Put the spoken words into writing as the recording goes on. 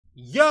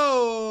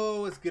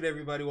Yo, what's good,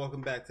 everybody? Welcome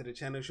back to the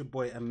channel. It's your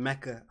boy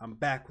Emeka. I'm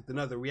back with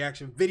another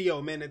reaction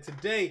video, man. And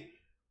today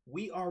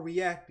we are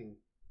reacting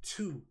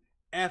to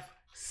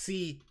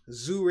FC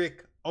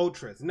Zürich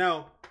Ultras.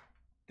 Now,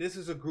 this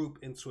is a group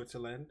in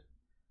Switzerland.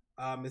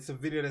 It's a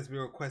video that's been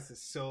requested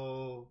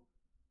so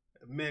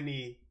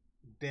many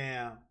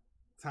damn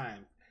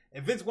times.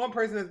 If it's one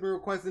person that's been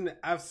requesting it,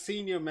 I've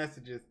seen your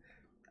messages.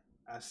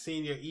 I've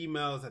seen your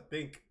emails. I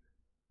think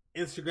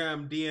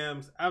Instagram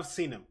DMs. I've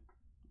seen them.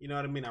 You know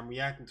what I mean? I'm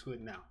reacting to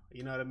it now.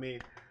 You know what I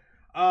mean?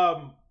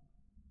 I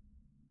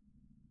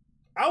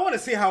want to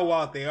see how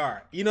wild they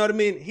are. You know what I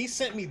mean? He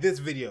sent me this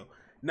video.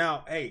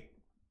 Now, hey,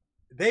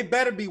 they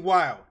better be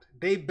wild.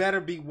 They better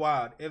be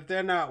wild. If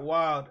they're not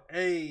wild,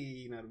 hey,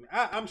 you know what I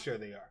mean? I'm sure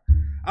they are.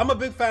 I'm a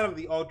big fan of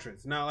the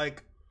Ultras. Now,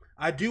 like,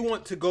 I do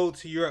want to go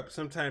to Europe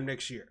sometime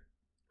next year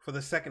for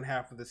the second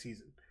half of the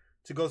season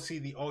to go see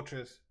the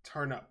Ultras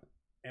turn up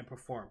and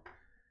perform.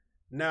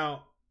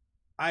 Now,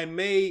 I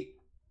may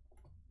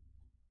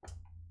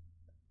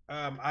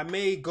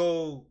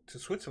go to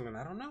Switzerland.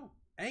 I don't know.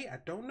 Hey, I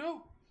don't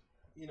know.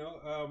 You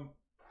know,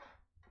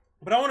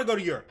 but I want to go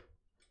to Europe.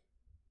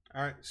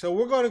 All right, so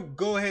we're going to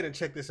go ahead and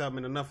check this out,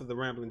 man. Enough of the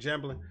rambling,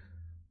 jambling.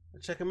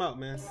 Check him out,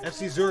 man.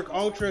 FC Zürich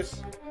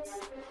Ultras.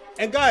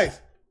 And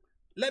guys,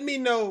 let me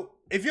know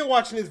if you're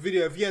watching this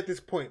video. If you're at this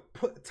point,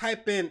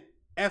 type in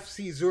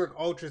FC Zürich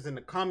Ultras in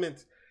the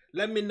comments.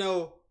 Let me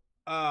know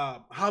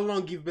how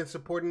long you've been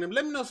supporting them.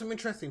 Let me know some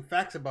interesting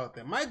facts about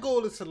them. My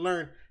goal is to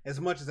learn as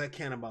much as I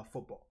can about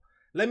football.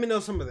 Let me know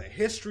some of the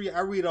history.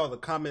 I read all the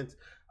comments.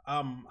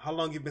 How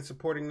long you've been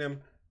supporting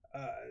them.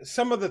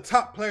 Some of the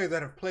top players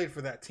that have played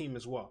for that team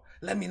as well.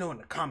 Let me know in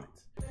the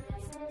comments.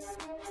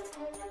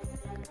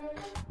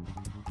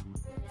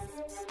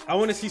 I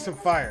want to see some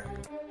fire.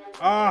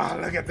 Ah,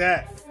 look at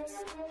that.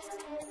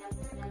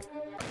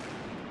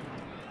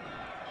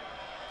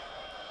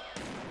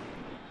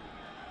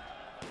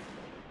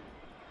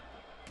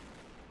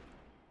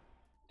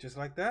 Just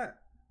like that.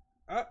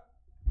 Up.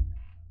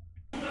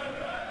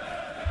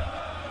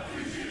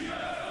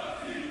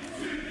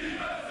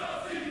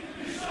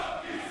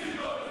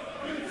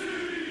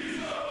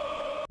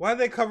 Why are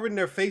they covering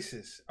their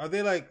faces? Are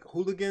they like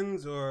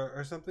hooligans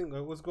or something?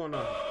 Or what's going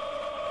on?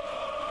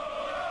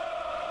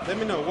 Let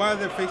me know. Why are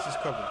their faces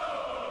covered?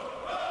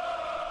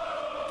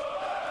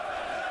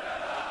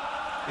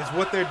 Is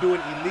what they're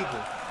doing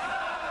illegal?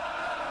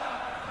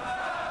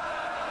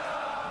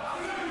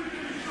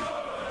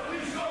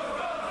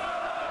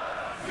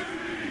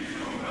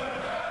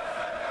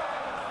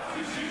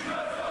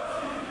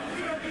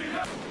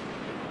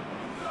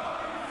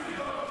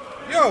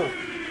 Yo!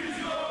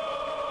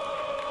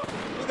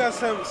 We got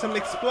some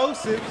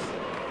explosives.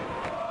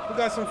 We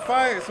got some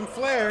fire, some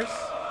flares.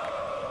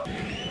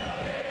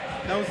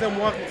 That was them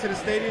walking to the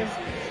stadium.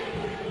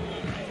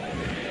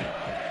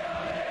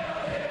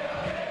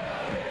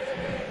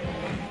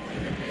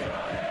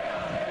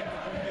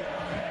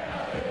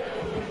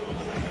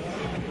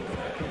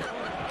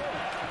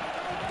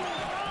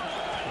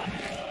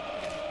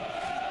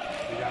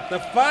 We got the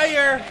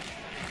fire.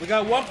 We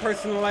got one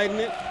person lighting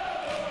it.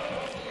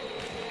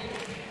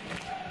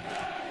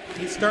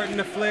 He's starting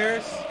the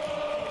flares.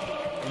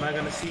 Am I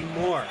gonna see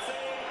more?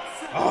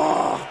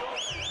 Oh,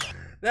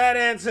 that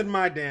answered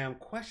my damn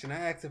question. I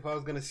asked if I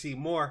was gonna see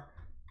more.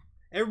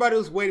 Everybody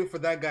was waiting for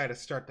that guy to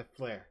start the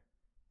flare.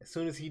 As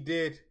soon as he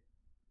did,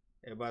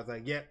 everybody's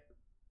like, yep,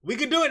 we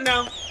can do it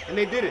now. And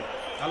they did it.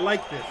 I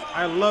like this.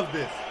 I love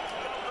this.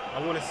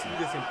 I want to see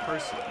this in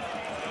person.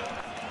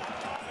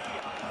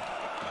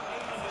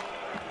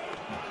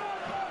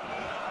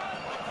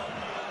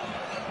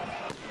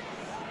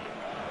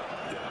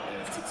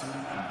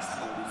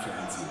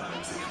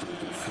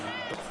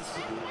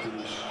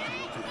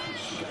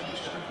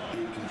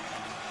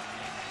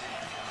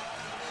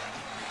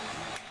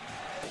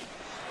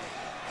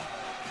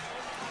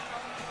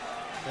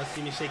 Y'all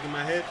see me shaking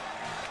my head?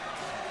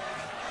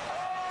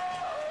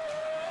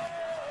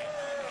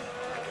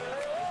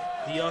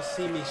 Do y'all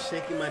see me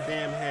shaking my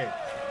damn head?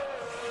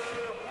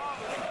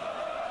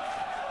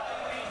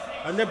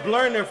 And they're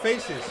blurring their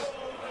faces.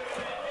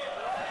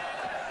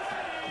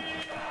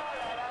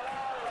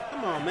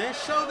 Come on, man,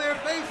 show their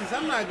faces.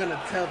 I'm not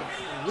gonna tell the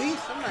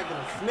police. I'm not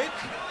gonna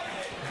snitch.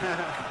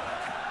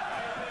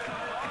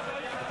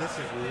 This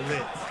is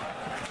lit.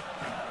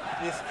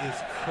 This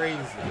is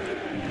crazy.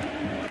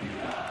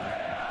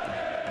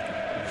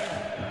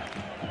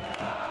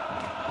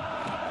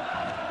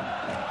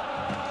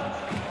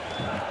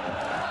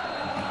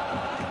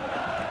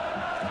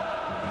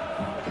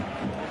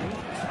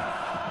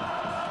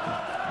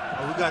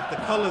 We got the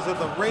colors of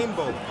the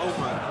rainbow. Oh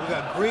my, we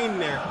got green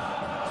there.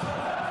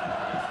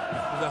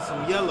 We got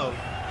some yellow.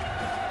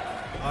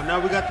 Oh, now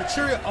we got the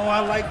cheerio. Oh,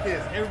 I like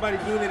this. Everybody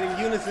doing it in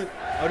unison.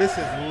 Oh, this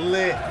is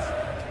lit.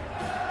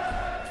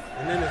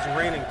 And then it's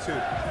raining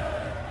too.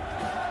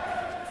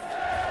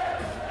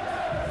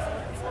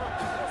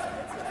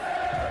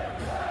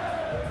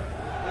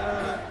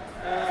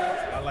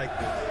 I like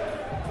this.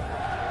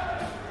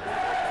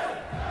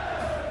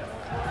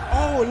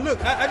 Oh, look,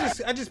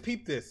 I just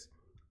peeped this.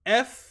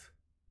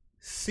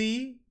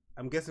 FC.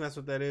 I'm guessing that's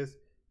what that is.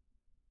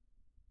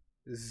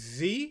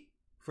 Z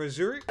for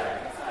Zurich.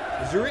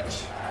 Zurich.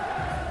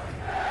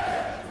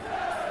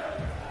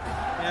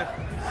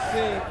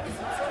 FC.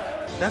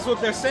 That's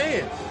what they're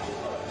saying.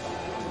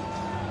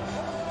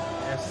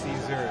 FC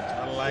Zurich.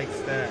 I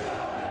like that.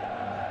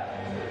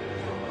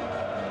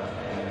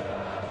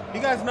 You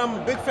guys know I'm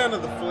a big fan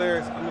of the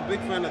flares. I'm a big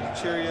fan of the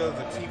Cheerios,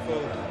 the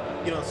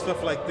Tifos, you know,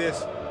 stuff like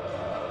this.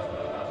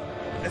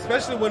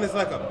 Especially when it's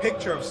like a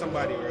picture of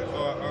somebody or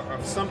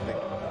of something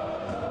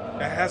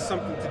that has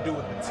something to do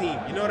with the team.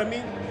 You know what I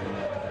mean?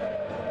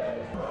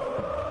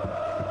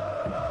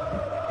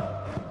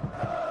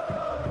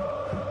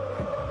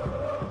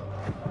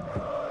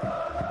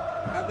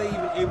 How are they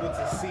even able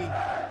to see?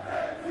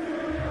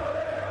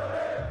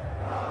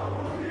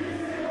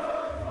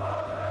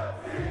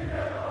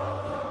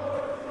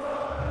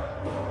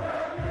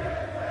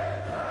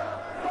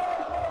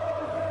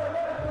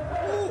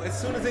 As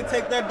soon as they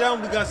take that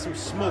down, we got some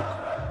smoke.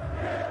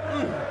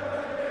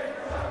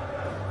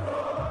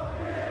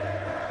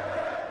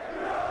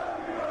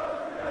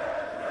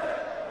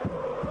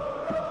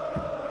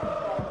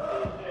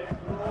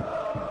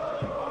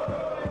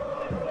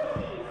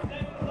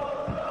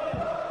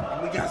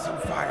 And we got some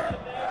fire,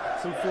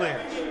 some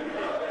flares.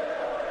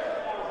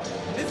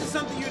 This is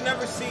something you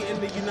never see in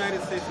the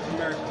United States of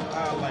America.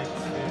 I like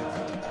this.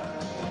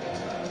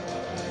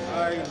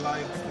 I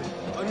like this.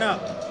 Oh, no.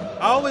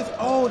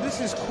 Oh, this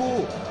is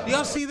cool. Do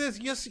y'all see this?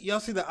 Y'all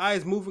see the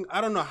eyes moving?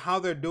 I don't know how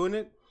they're doing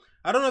it.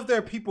 I don't know if there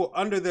are people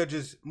under there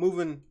just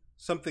moving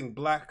something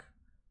black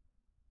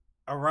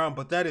around,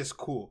 but that is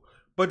cool.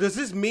 But does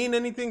this mean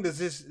anything? Does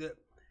this,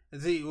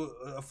 is he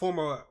a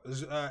former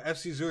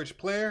FC Zurich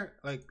player?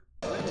 Like,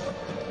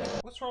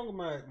 what's wrong with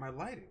my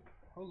lighting?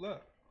 Hold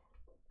up.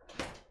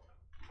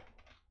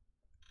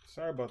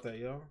 Sorry about that,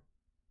 y'all.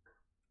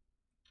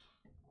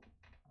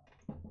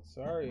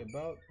 Sorry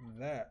about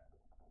that.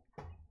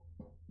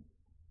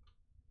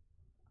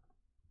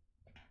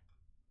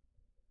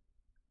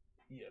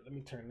 Yeah, let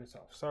me turn this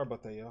off. Sorry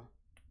about that, y'all.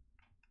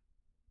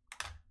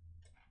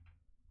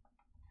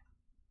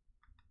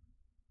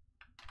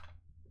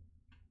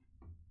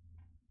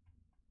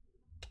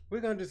 We're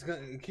gonna just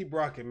keep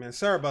rocking, man.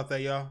 Sorry about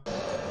that, y'all.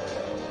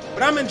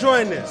 But I'm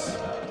enjoying this.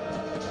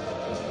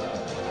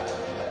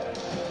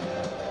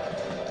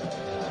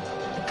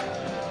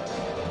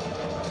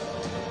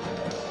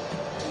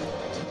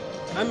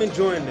 I'm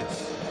enjoying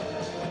this.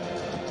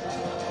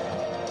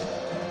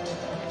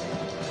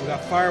 We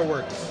got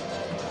fireworks.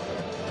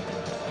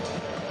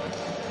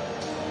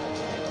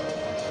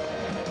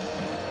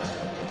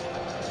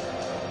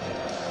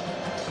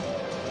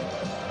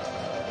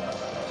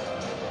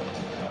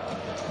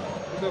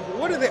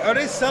 What are they? Are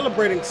they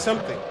celebrating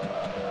something?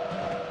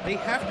 They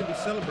have to be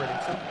celebrating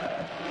something.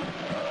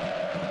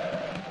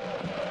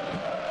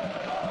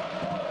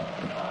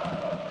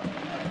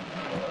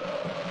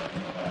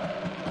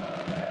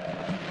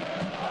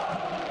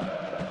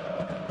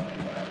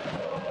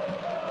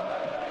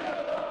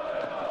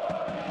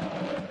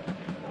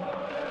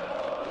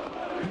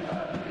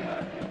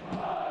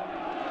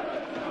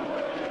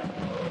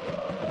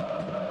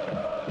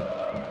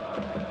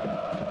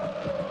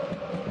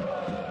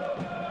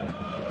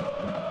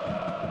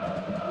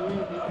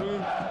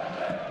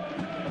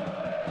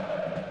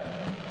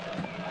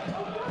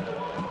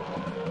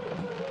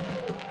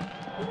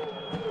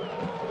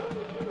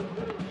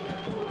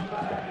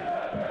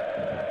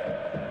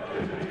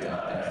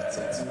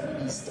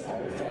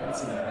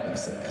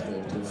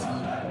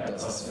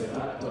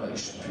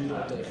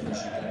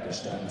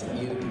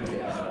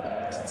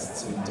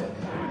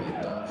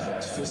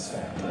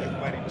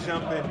 Everybody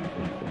jumping.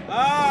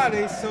 Ah,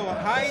 they so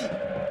hype.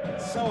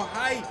 So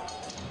hype.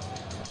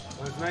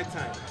 Well, it's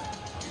nighttime.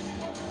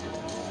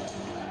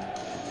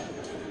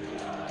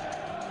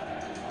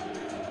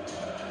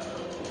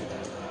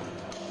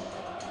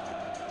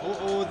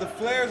 Oh, the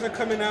flares are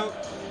coming out.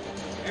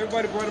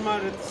 Everybody brought them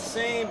out at the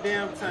same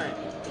damn time.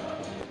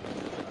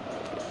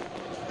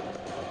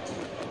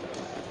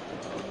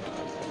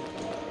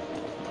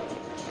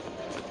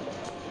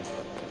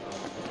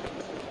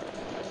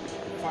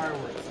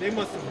 Fireworks. They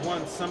must have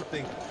won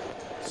something.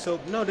 So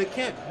no, they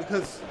can't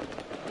because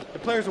the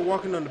players are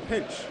walking on the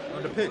pitch.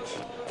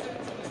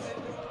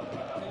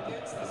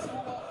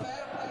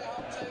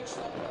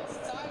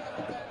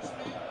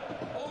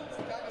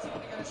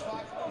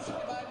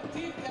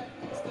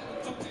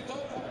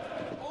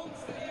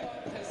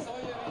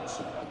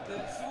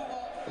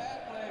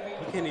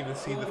 You can't even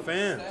see the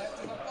fans.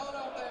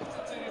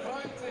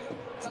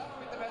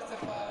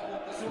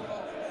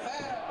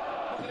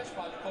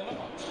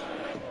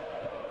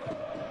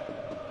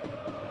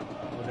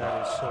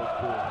 That is so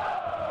cool.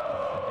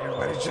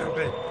 Everybody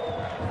jumping.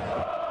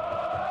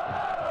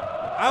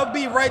 I'll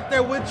be right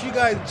there with you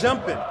guys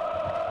jumping.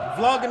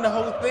 Vlogging the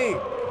whole thing.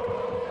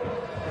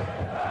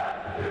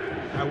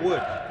 I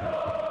would.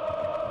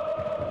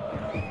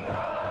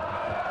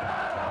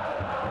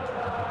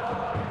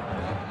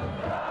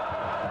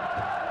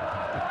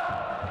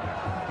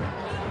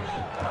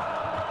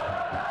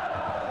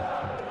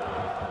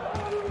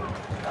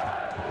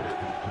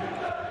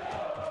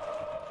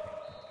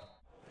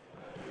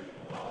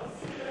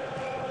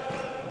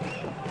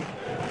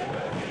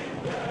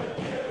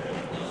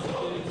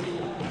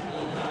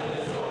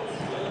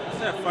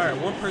 fire.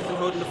 One person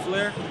holding the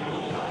flare.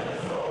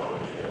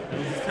 That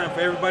means it's time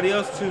for everybody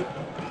else to. Is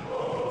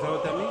that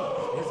what that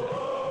means? Is it?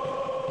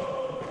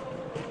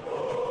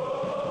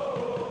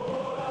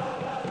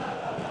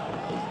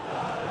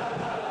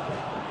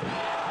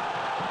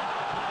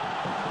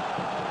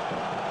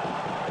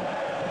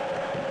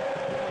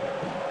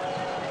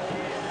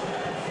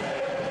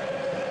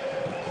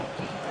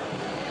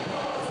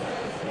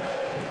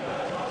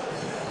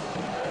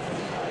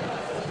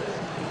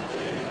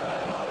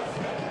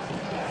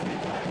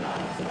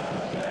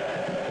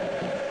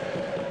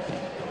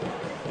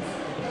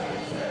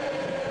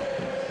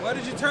 Why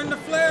did you turn the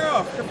flare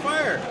off? The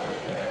fire.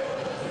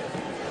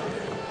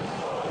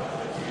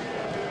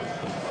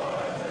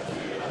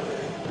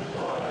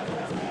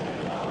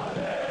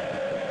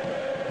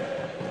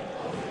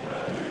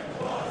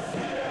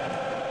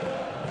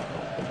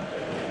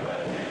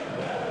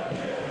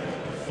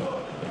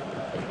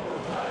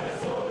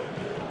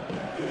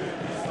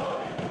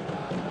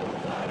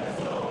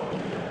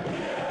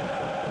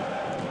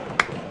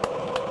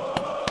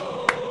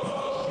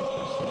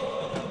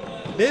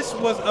 This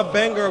was a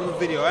banger of a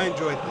video. I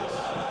enjoyed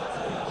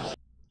this.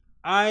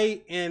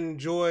 I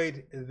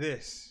enjoyed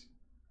this.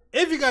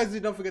 If you guys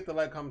did, don't forget to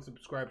like, comment,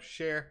 subscribe,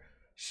 share.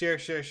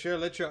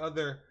 Let your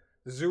other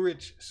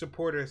Zürich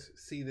supporters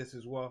see this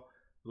as well.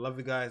 Love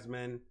you guys,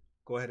 man.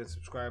 Go ahead and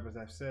subscribe, as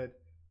I've said.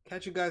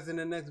 Catch you guys in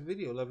the next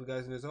video. Love you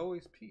guys, and as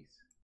always, peace.